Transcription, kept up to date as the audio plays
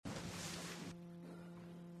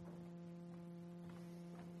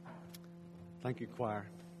Thank you, choir.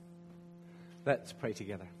 Let's pray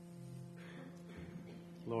together.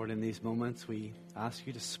 Lord, in these moments, we ask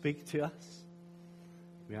you to speak to us.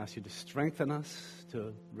 We ask you to strengthen us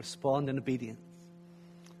to respond in obedience,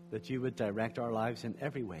 that you would direct our lives in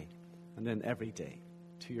every way and in every day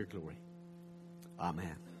to your glory.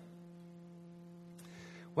 Amen.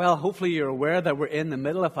 Well, hopefully you're aware that we're in the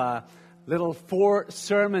middle of a little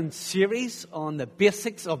 4-sermon series on the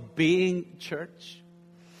basics of being church.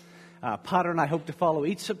 A pattern I hope to follow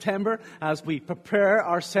each September as we prepare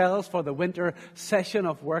ourselves for the winter session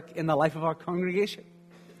of work in the life of our congregation.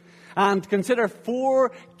 And consider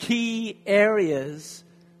 4 key areas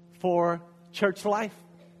for church life.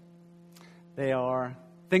 They are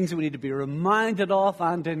things that we need to be reminded of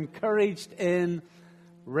and encouraged in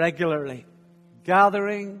regularly.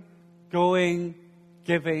 Gathering, going,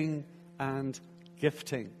 giving, and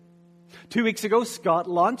gifting. 2 weeks ago, Scott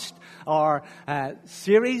launched our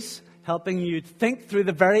series helping you think through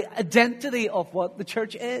the very identity of what the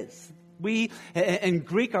church is. We, in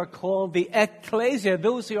Greek, are called the ecclesia,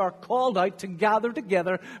 those who are called out to gather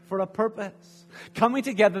together for a purpose. Coming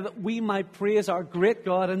together that we might praise our great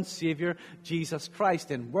God and Savior, Jesus Christ,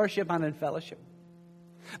 in worship and in fellowship.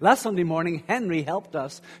 Last Sunday morning, Henry helped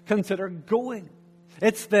us consider going.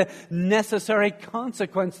 It's the necessary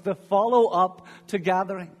consequence, the follow-up to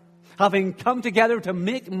gathering. Having come together to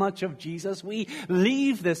make much of Jesus, we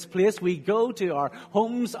leave this place. We go to our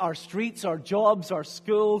homes, our streets, our jobs, our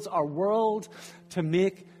schools, our world to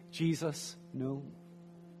make Jesus known.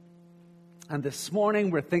 And this morning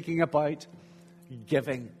we're thinking about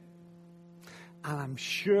giving. And I'm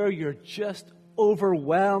sure you're just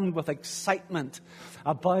overwhelmed with excitement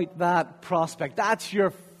about that prospect. That's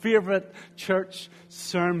your favorite church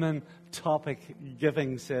sermon topic.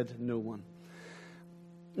 Giving, said no one.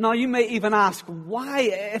 Now, you may even ask, why,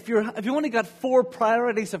 if you only got 4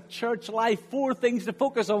 priorities of church life, 4 things to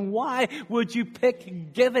focus on, why would you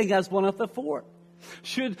pick giving as one of the 4?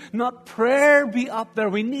 Should not prayer be up there?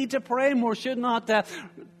 We need to pray more. Should not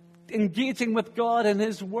engaging with God and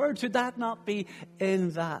His Word, should that not be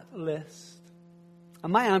in that list?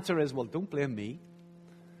 And my answer is, well, don't blame me.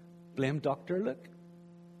 Blame Dr. Luke.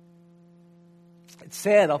 It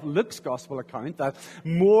said of Luke's gospel account that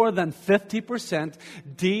more than 50%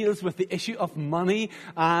 deals with the issue of money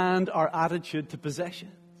and our attitude to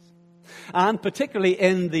possessions. And particularly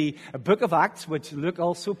in the book of Acts, which Luke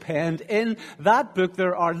also penned, in that book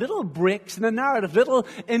there are little breaks in the narrative, little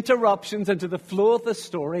interruptions into the flow of the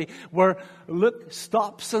story where Luke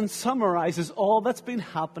stops and summarizes all that's been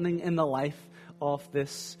happening in the life of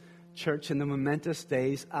this church in the momentous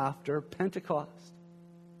days after Pentecost.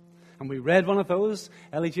 And we read one of those.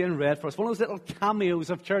 Ellie Jane read for us one of those little cameos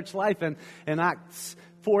of church life in Acts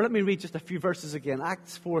 4. Let me read just a few verses again.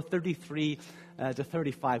 Acts 4:33 to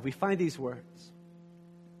 35. We find these words.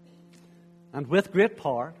 And with great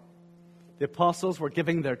power, the apostles were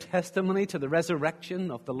giving their testimony to the resurrection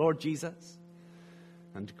of the Lord Jesus.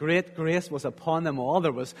 And great grace was upon them all.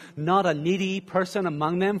 There was not a needy person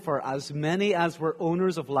among them, for as many as were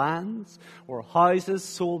owners of lands or houses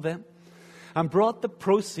sold them, and brought the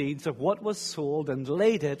proceeds of what was sold and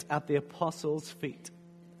laid it at the apostles' feet.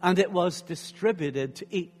 And it was distributed to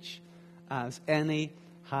each as any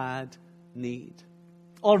had need.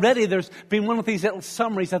 Already there's been one of these little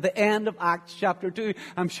summaries at the end of Acts chapter 2.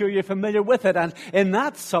 I'm sure you're familiar with it. And in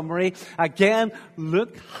that summary, again,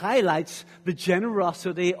 Luke highlights the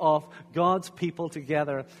generosity of God's people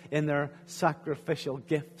together in their sacrificial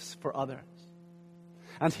gifts for others.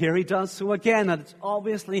 And here he does so again, and it's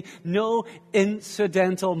obviously no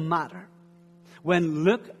incidental matter when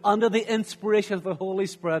Luke, under the inspiration of the Holy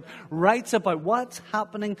Spirit, writes about what's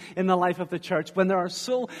happening in the life of the church, when there are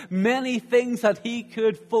so many things that he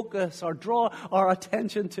could focus or draw our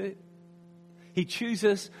attention to. He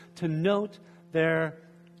chooses to note their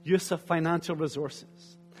use of financial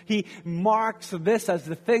resources. He marks this as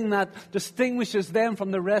the thing that distinguishes them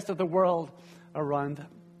from the rest of the world around them.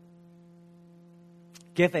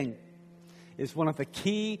 Giving is one of the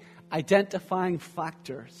key identifying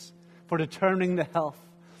factors for determining the health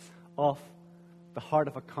of the heart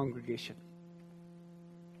of a congregation.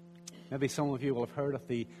 Maybe some of you will have heard of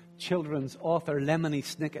the children's author Lemony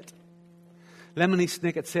Snicket. Lemony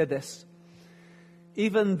Snicket said this: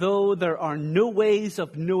 even though there are no ways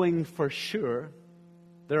of knowing for sure,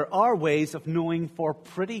 there are ways of knowing for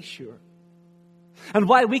pretty sure. And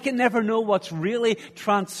while we can never know what's really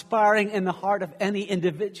transpiring in the heart of any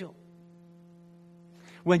individual,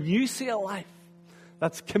 when you see a life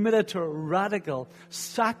that's committed to a radical,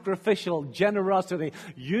 sacrificial generosity,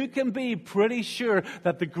 you can be pretty sure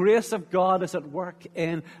that the grace of God is at work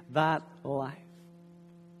in that life.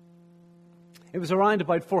 It was around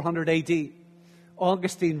about 400 AD.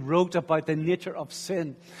 Augustine wrote about the nature of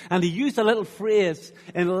sin. And he used a little phrase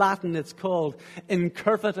in Latin. It's called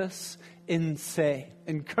incurvatus in se.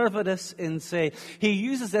 Incurvatus in se. He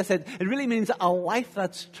uses this. It really means a life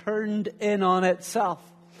that's turned in on itself.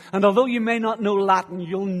 And although you may not know Latin,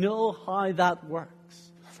 you'll know how that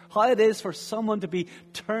works. How it is for someone to be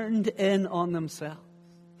turned in on themselves.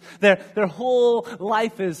 Their whole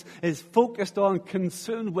life is focused on,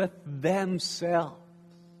 consumed with themselves.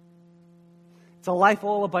 It's a life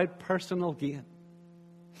all about personal gain.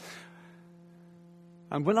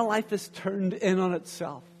 And when a life is turned in on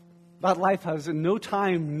itself, that life has no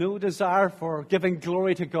time, no desire for giving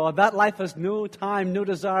glory to God. That life has no time, no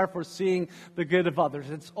desire for seeing the good of others.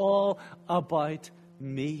 It's all about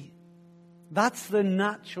me. That's the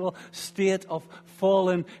natural state of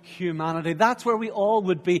fallen humanity. That's where we all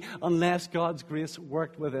would be unless God's grace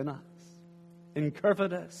worked within us.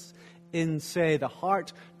 Incurvatus in se, the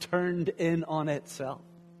heart turned in on itself.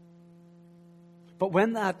 But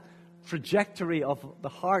when that trajectory of the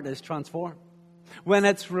heart is transformed, when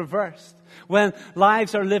it's reversed, when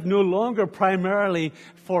lives are lived no longer primarily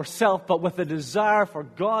for self, but with a desire for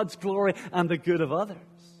God's glory and the good of others,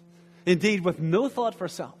 indeed with no thought for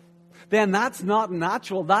self, then that's not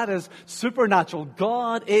natural, that is supernatural.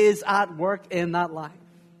 God is at work in that life.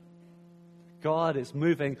 God is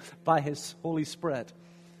moving by His Holy Spirit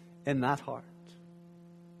in that heart.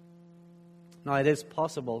 Now, it is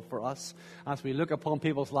possible for us, as we look upon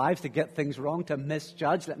people's lives, to get things wrong, to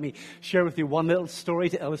misjudge. Let me share with you one little story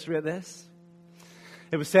to illustrate this.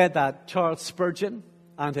 It was said that Charles Spurgeon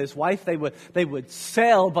and his wife, they would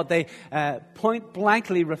sell, but they point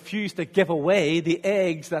blankly refused to give away the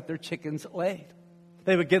eggs that their chickens laid.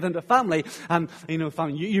 They would give them to family, and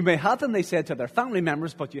you may have them, they said to their family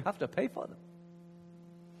members, but you have to pay for them.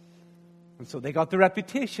 And so they got the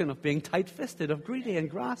reputation of being tight-fisted, of greedy and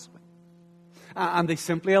grasping. And they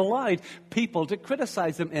simply allowed people to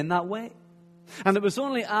criticize them in that way. And it was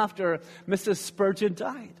only after Mrs. Spurgeon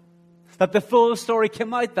died that the full story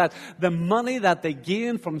came out, that the money that they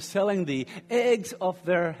gained from selling the eggs of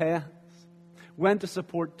their hens went to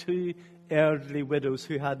support 2 elderly widows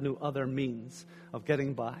who had no other means of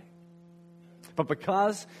getting by. But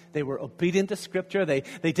because they were obedient to Scripture, they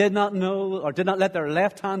did not know, or did not let their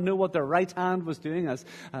left hand know what their right hand was doing, as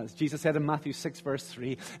Jesus said in Matthew 6, verse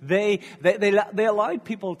 3. They allowed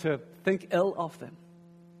people to think ill of them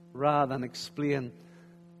rather than explain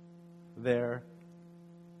their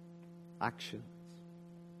actions.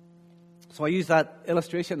 So I use that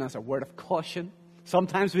illustration as a word of caution.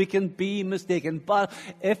 Sometimes we can be mistaken, but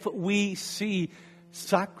if we see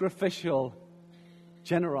sacrificial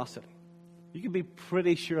generosity, you can be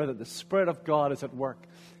pretty sure that the Spirit of God is at work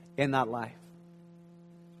in that life.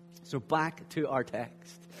 So back to our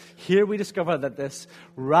text. Here we discover that this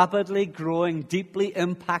rapidly growing, deeply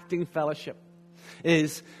impacting fellowship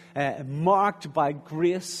is marked by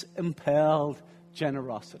grace-impelled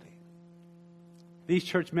generosity. These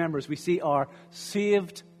church members, we see, are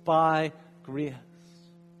saved by grace.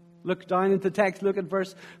 Look down into the text. Look at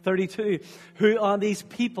verse 32. Who are these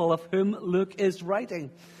people of whom Luke is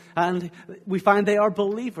writing? And we find they are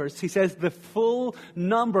believers. He says the full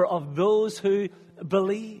number of those who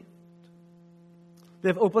believed.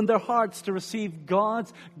 They've opened their hearts to receive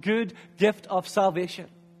God's good gift of salvation.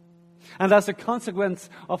 And as a consequence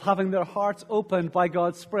of having their hearts opened by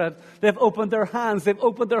God's Spirit, they've opened their hands, they've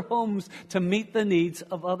opened their homes to meet the needs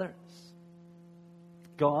of others.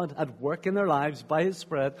 God, at work in their lives by His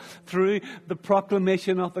Spirit, through the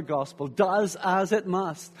proclamation of the gospel, does as it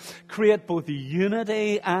must, create both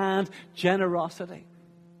unity and generosity.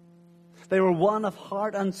 They were one of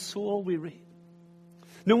heart and soul, we read.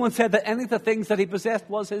 No one said that any of the things that he possessed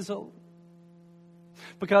was his own.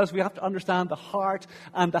 Because we have to understand the heart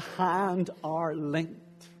and the hand are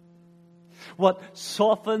linked. What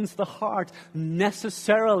softens the heart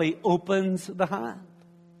necessarily opens the hand.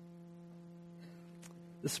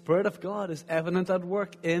 The Spirit of God is evident at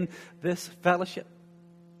work in this fellowship.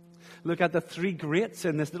 Look at the 3 greats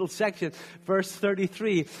in this little section. Verse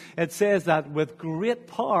 33, it says that with great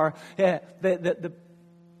power, the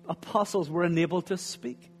apostles were enabled to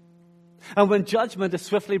speak. And when judgment is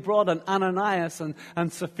swiftly brought on Ananias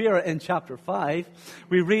and Sapphira in chapter 5,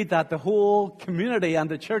 we read that the whole community and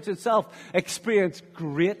the church itself experienced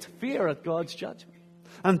great fear at God's judgment.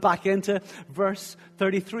 And back into verse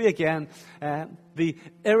 33 again, the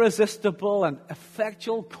irresistible and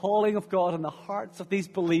effectual calling of God in the hearts of these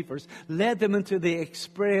believers led them into the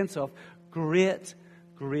experience of great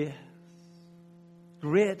grace.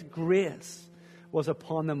 Great grace was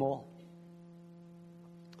upon them all.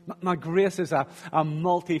 Now, grace is a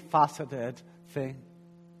multifaceted thing.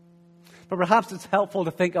 But perhaps it's helpful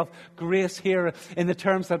to think of grace here in the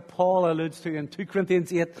terms that Paul alludes to in 2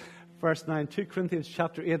 Corinthians 8, verse 9. 2 Corinthians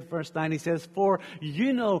chapter 8, verse 9, he says, "For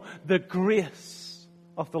you know the grace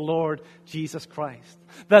of the Lord Jesus Christ,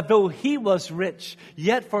 that though he was rich,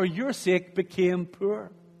 yet for your sake became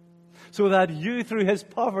poor, so that you through his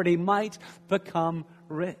poverty might become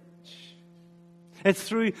rich." It's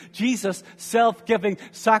through Jesus' self-giving,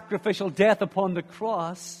 sacrificial death upon the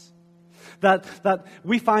cross that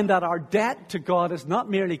we find that our debt to God is not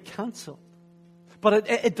merely cancelled, but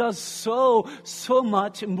it does so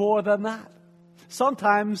much more than that.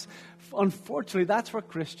 Sometimes, unfortunately, that's where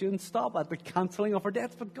Christians stop at, the cancelling of our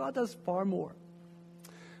debts, but God does far more.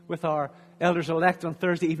 With our elders-elect on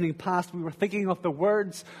Thursday evening past, we were thinking of the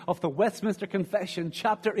words of the Westminster Confession,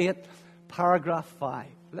 chapter 8, paragraph 5.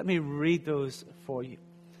 Let me read those for you.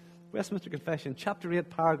 Westminster Confession, chapter 8,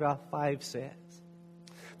 paragraph 5 says,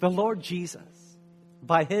 "The Lord Jesus,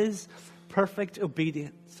 by his perfect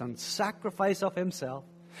obedience and sacrifice of himself,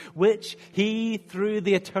 which he through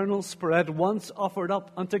the eternal Spirit once offered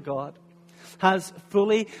up unto God, has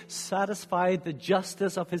fully satisfied the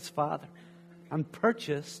justice of his Father and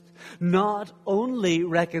purchased not only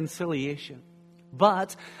reconciliation,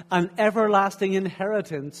 but an everlasting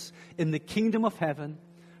inheritance in the kingdom of heaven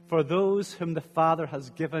for those whom the Father has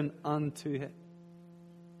given unto him."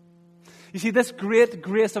 You see, this great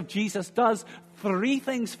grace of Jesus does three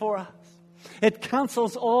things for us. It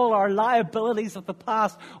cancels all our liabilities of the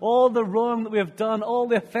past. All the wrong that we have done, all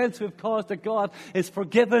the offense we've caused to God is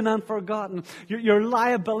forgiven and forgotten. Your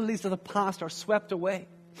liabilities of the past are swept away.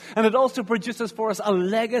 And it also produces for us a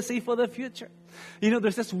legacy for the future. You know,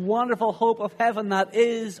 there's this wonderful hope of heaven that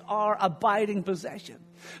is our abiding possession.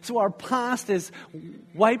 So our past is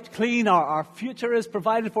wiped clean, our future is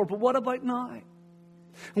provided for, but what about now?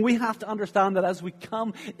 And we have to understand that as we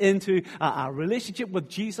come into a relationship with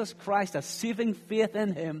Jesus Christ, a saving faith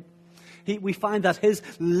in him, we find that his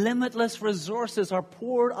limitless resources are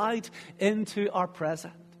poured out into our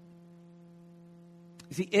present.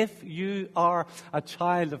 You see, if you are a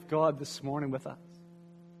child of God this morning with us,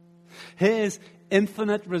 his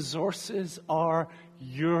infinite resources are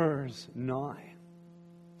yours now.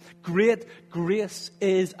 Great grace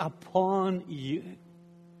is upon you.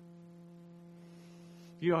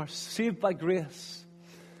 You are saved by grace.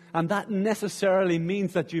 And that necessarily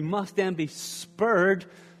means that you must then be spurred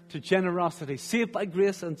to generosity. Saved by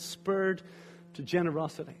grace and spurred to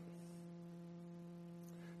generosity.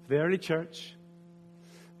 The early church,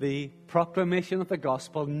 the proclamation of the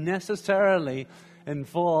gospel necessarily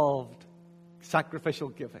involved sacrificial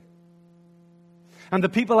giving. And the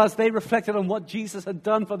people, as they reflected on what Jesus had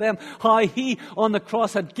done for them, how he on the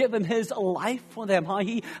cross had given his life for them, how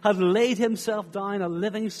he had laid himself down a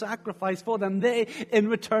living sacrifice for them, they in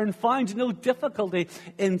return found no difficulty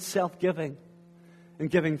in self-giving and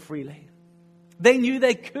giving freely. They knew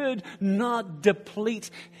they could not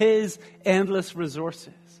deplete his endless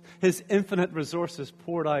resources, his infinite resources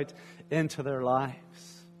poured out into their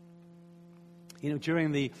lives. You know,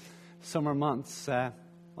 during the summer months,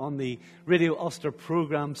 on the Radio Ulster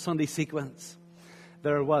program Sunday Sequence,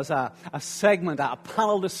 there was a segment, a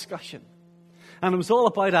panel discussion. And it was all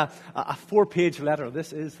about a 4-page letter.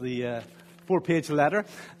 This is the 4-page letter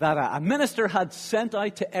that a minister had sent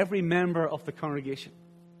out to every member of the congregation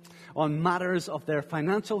on matters of their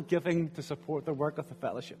financial giving to support the work of the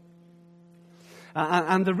fellowship.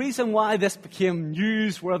 And the reason why this became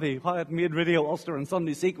newsworthy, how it made Radio Ulster and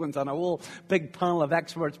Sunday Sequence and a whole big panel of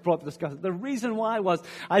experts brought to discuss it, the reason why was,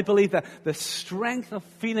 I believe, that the strength of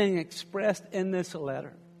feeling expressed in this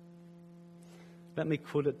letter. Let me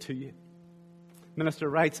quote it to you. The minister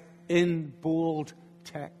writes in bold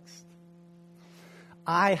text,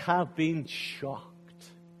 "I have been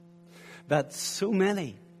shocked that so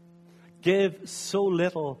many give so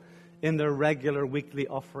little in their regular weekly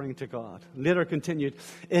offering to God." Later continued,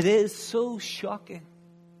 "It is so shocking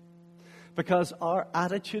because our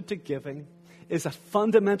attitude to giving is a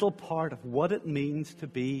fundamental part of what it means to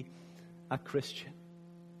be a Christian."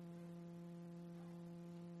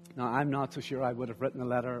 Now, I'm not so sure I would have written a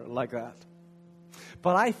letter like that.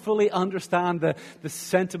 But I fully understand the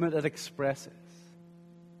sentiment it expresses.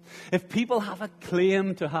 If people have a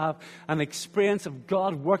claim to have an experience of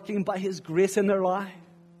God working by his grace in their life,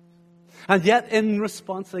 and yet in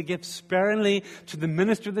response they give sparingly to the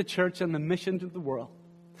ministry of the church and the mission to the world,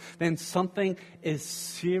 then something is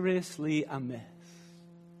seriously amiss.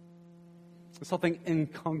 There's something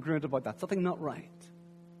incongruent about that, something not right.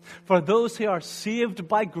 For those who are saved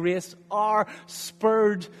by grace are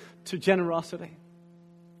spurred to generosity.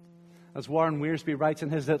 As Warren Wiersbe writes in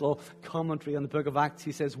his little commentary on the book of Acts,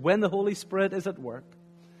 he says, when the Holy Spirit is at work,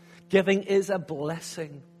 giving is a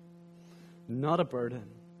blessing, not a burden.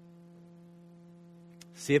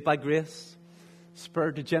 Saved by grace,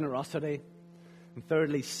 spurred to generosity, and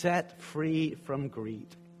thirdly, set free from greed.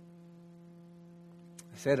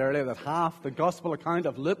 I said earlier that half the gospel account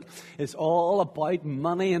of Luke is all about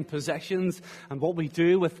money and possessions and what we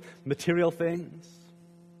do with material things.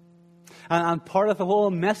 And part of the whole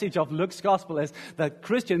message of Luke's gospel is that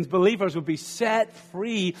Christians, believers, would be set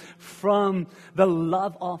free from the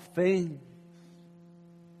love of things.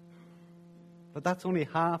 But that's only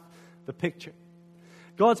half the picture.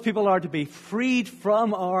 God's people are to be freed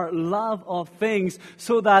from our love of things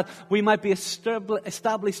so that we might be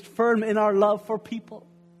established firm in our love for people.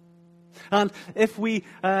 And if we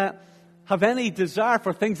have any desire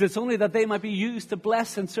for things, it's only that they might be used to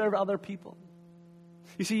bless and serve other people.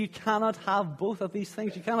 You see, you cannot have both of these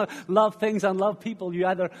things. You cannot love things and love people. You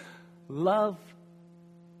either love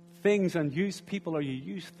things and use people, or you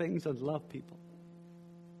use things and love people.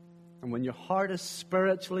 And when your heart is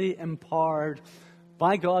spiritually empowered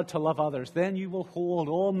by God to love others, then you will hold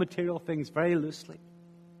all material things very loosely.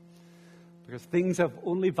 Because things have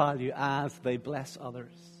only value as they bless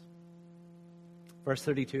others. Verse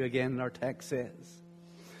 32 again in our text says,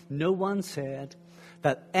 no one said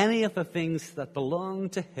that any of the things that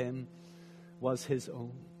belonged to him was his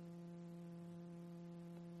own.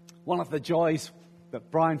 One of the joys that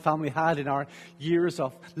Brown family had in our years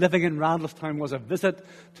of living in Randallstown was a visit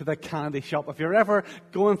to the candy shop. If you're ever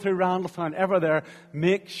going through Randallstown, ever there,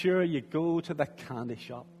 make sure you go to the candy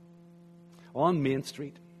shop on Main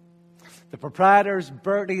Street. The proprietors,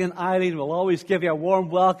 Bertie and Eileen, will always give you a warm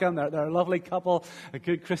welcome. They're a lovely couple, a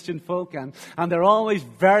good Christian folk, and they're always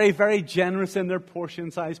very, very generous in their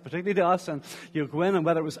portion size, particularly to us. And you go in, and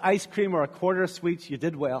whether it was ice cream or a quarter of sweets, you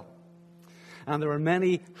did well. And there were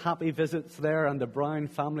many happy visits there, and the Brown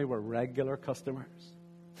family were regular customers.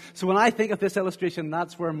 So when I think of this illustration,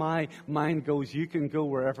 that's where my mind goes. You can go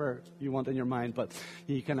wherever you want in your mind, but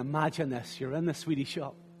you can imagine this. You're in the sweetie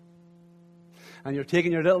shop. And you're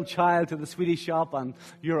taking your little child to the sweetie shop, and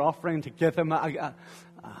you're offering to give him a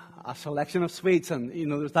selection of sweets. And, you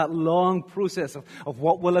know, there's that long process of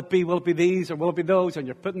what will it be? Will it be these or will it be those? And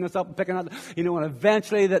you're putting this up and picking up, you know, and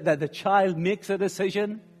eventually the child makes a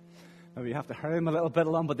decision. Maybe you have to hurry them a little bit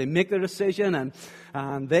along, but they make their decision,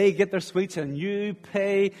 and they get their sweets, and you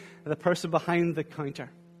pay the person behind the counter.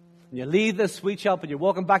 And you leave the sweet shop, and you're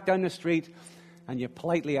walking back down the street, and you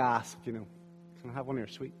politely ask, you know, can I have one of your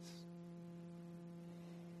sweets?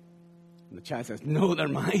 And the child says, no, they're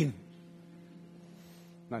mine.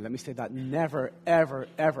 Now, let me say that never, ever,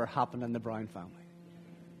 ever happened in the Brown family.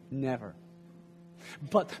 Never.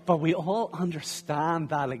 But we all understand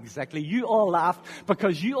that exactly. You all laugh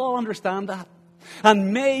because you all understand that.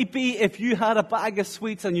 And maybe if you had a bag of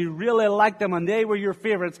sweets and you really liked them and they were your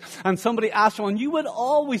favorites, and somebody asked for one, you would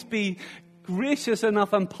always be gracious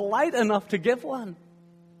enough and polite enough to give one.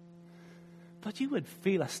 But you would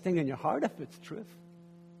feel a sting in your heart if it's truth.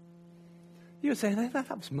 You would say,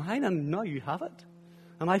 that was mine, and now you have it.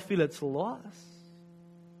 And I feel it's lost.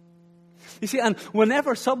 You see, and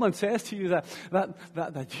whenever someone says to you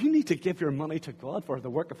that you need to give your money to God for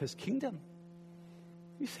the work of His kingdom,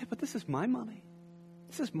 you say, but this is my money.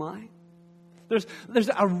 This is mine. There's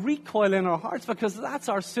a recoil in our hearts because that's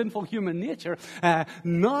our sinful human nature,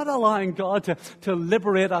 not allowing God to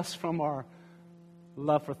liberate us from our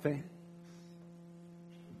love for things.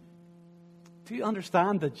 Do you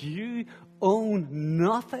understand that you own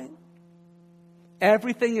nothing?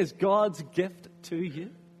 Everything is God's gift to you.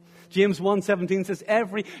 James 1:17 says,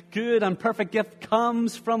 every good and perfect gift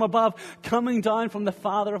comes from above, coming down from the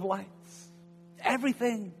Father of lights.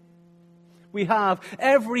 Everything we have,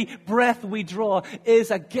 every breath we draw is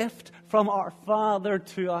a gift from our Father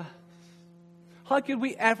to us. How could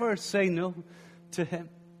we ever say no to Him?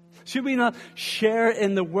 Should we not share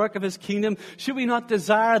in the work of His kingdom? Should we not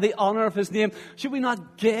desire the honor of His name? Should we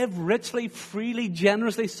not give richly, freely,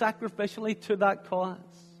 generously, sacrificially to that cause?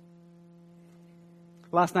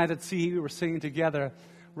 Last night at CE we were singing together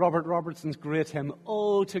Robert Robertson's great hymn,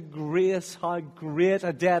 "Oh, to grace, how great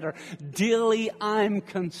a debtor daily I'm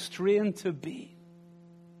constrained to be."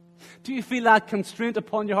 Do you feel that constraint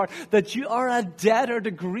upon your heart, that you are a debtor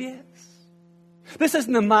to grace? This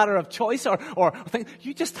isn't a matter of choice or thing.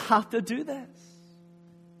 You just have to do this.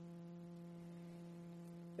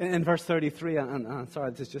 In verse 33, and sorry,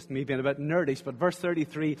 this is just me being a bit nerdish, but verse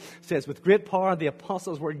 33 says, with great power the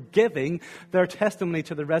apostles were giving their testimony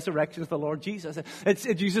to the resurrection of the Lord Jesus.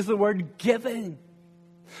 It uses the word giving.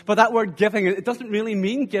 But that word giving, it doesn't really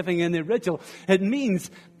mean giving in the original. It means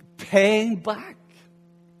paying back.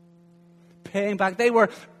 Paying back. They were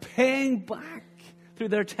paying back through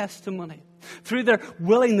their testimony, through their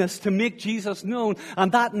willingness to make Jesus known,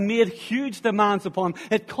 and that made huge demands upon them.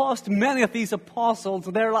 It cost many of these apostles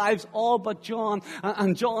their lives, all but John,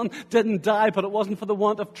 and John didn't die, but it wasn't for the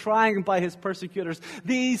want of trying by his persecutors.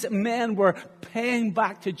 These men were paying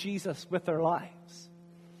back to Jesus with their lives,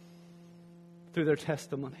 through their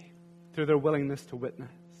testimony, through their willingness to witness.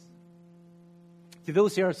 See,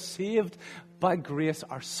 those who are saved by grace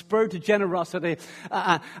are spurred to generosity,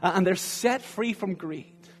 and they're set free from greed.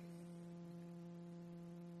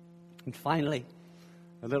 And finally,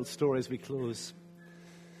 a little story as we close.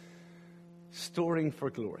 Storing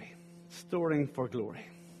for glory. Storing for glory.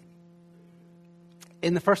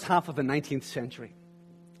 In the first half of the 19th century,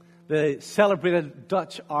 the celebrated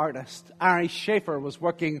Dutch artist Ary Scheffer was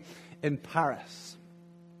working in Paris.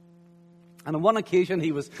 And on one occasion,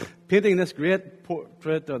 he was painting this great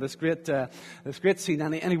portrait, or this great scene,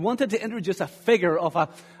 and he wanted to introduce a figure of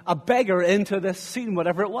a beggar into this scene,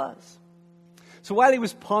 whatever it was. So while he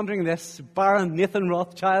was pondering this, Baron Nathan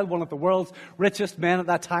Rothschild, one of the world's richest men at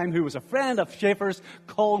that time, who was a friend of Scheffer's,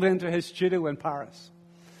 called into his studio in Paris.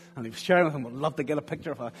 And he was sharing with him, would love to get a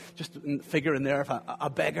picture of just a figure in there of a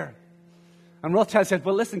beggar. And Rothschild said,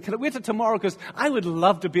 well, listen, can it wait till tomorrow? Because I would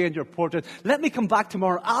love to be in your portrait. Let me come back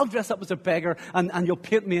tomorrow. I'll dress up as a beggar, and you'll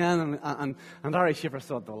paint me in. And Ary Scheffer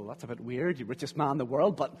thought, well, that's a bit weird. You're the richest man in the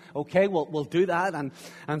world. But okay, we'll do that.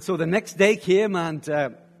 And so the next day came,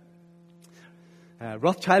 and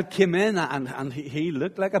Rothschild came in, and he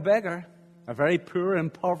looked like a beggar. A very poor,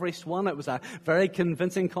 impoverished one. It was a very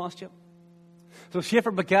convincing costume. So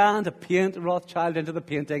Scheffer began to paint Rothschild into the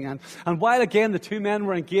painting, and while again the two men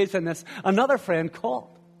were engaged in this, another friend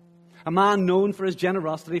called, a man known for his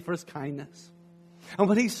generosity, for his kindness. And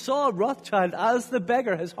when he saw Rothschild as the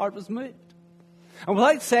beggar, his heart was moved. And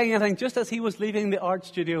without saying anything, just as he was leaving the art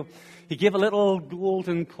studio, he gave a little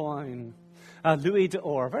golden coin, a louis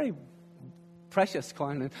d'or, a very precious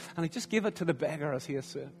coin, and he just gave it to the beggar as he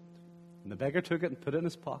assumed. And the beggar took it and put it in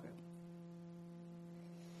his pocket.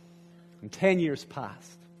 And 10 years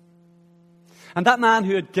passed. And that man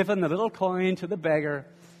who had given the little coin to the beggar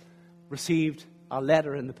received a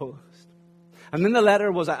letter in the post. And in the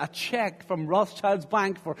letter was a check from Rothschild's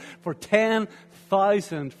bank for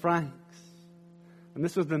 10,000 francs. And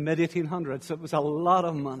this was the mid-1800s, so it was a lot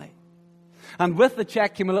of money. And with the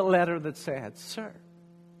check came a little letter that said, Sir,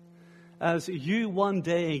 as you one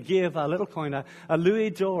day gave a little coin, a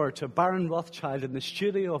louis d'or, to Baron Rothschild in the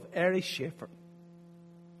studio of Ary Scheffer,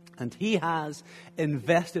 and he has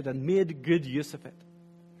invested and made good use of it.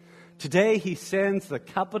 Today he sends the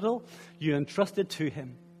capital you entrusted to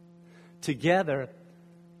him, together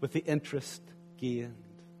with the interest gained.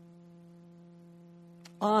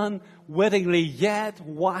 Unwittingly, yet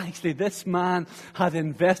wisely, this man had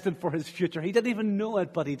invested for his future. He didn't even know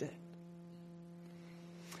it, but he did.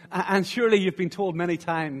 And surely you've been told many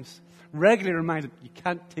times, regularly reminded, you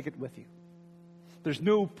can't take it with you. There's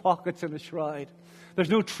no pockets in a shroud. There's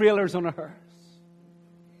no trailers on a hearse.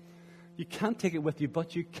 You can't take it with you,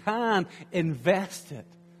 but you can invest it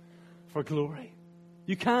for glory.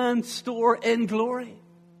 You can store in glory.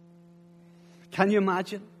 Can you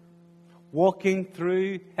imagine walking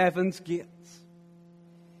through heaven's gates?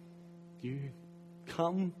 You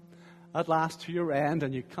come at last to your end,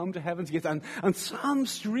 and you come to heaven's gates, and some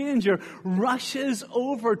stranger rushes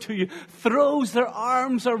over to you, throws their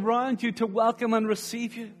arms around you to welcome and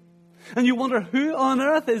receive you. And you wonder, who on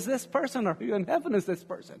earth is this person, or who in heaven is this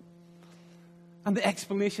person? And the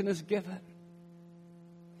explanation is given.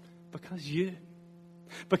 Because you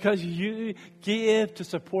gave to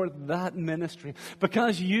support that ministry.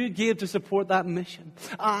 Because you gave to support that mission.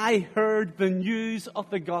 I heard the news of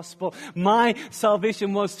the gospel. My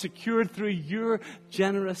salvation was secured through your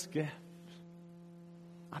generous gift.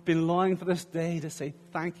 I've been longing for this day to say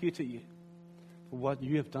thank you to you for what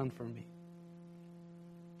you have done for me.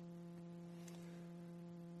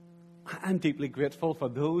 I'm deeply grateful for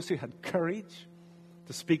those who had courage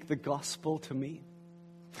to speak the gospel to me.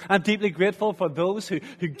 I'm deeply grateful for those who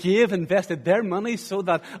invested their money so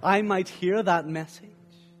that I might hear that message.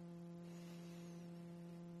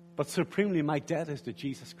 But supremely, my debt is to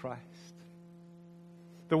Jesus Christ,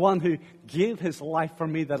 the one who gave his life for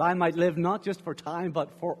me that I might live not just for time,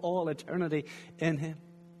 but for all eternity in him.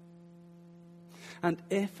 And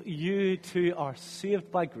if you too are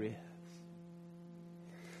saved by grace,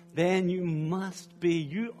 then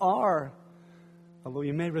you are, although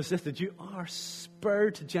you may resist it, you are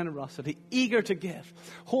spurred to generosity, eager to give,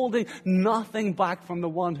 holding nothing back from the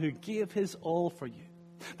one who gave his all for you,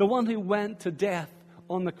 the one who went to death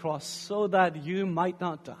on the cross so that you might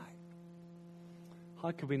not die,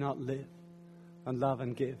 How could we not live and love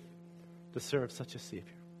and give to serve such a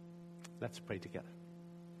Savior? Let's pray together.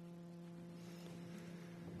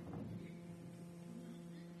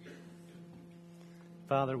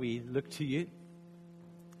 Father, we look to you,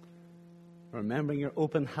 remembering your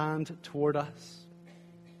open hand toward us.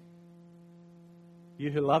 You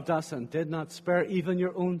who loved us and did not spare even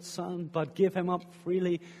your own Son, but gave him up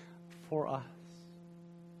freely for us.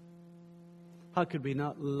 How could we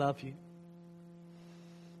not love you?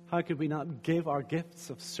 How could we not give our gifts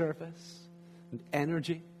of service and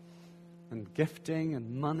energy and gifting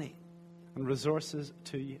and money and resources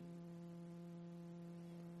to you?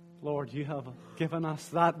 Lord, you have given us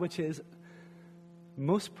that which is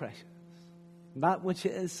most precious, that which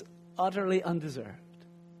is utterly undeserved,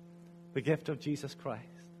 the gift of Jesus Christ.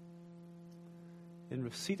 In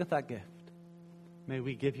receipt of that gift, may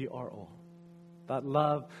we give you our all. That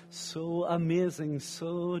love so amazing,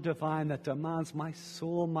 so divine, that demands my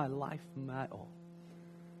soul, my life, my all.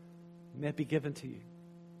 May it be given to you.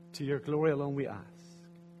 To your glory alone we ask.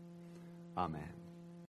 Amen.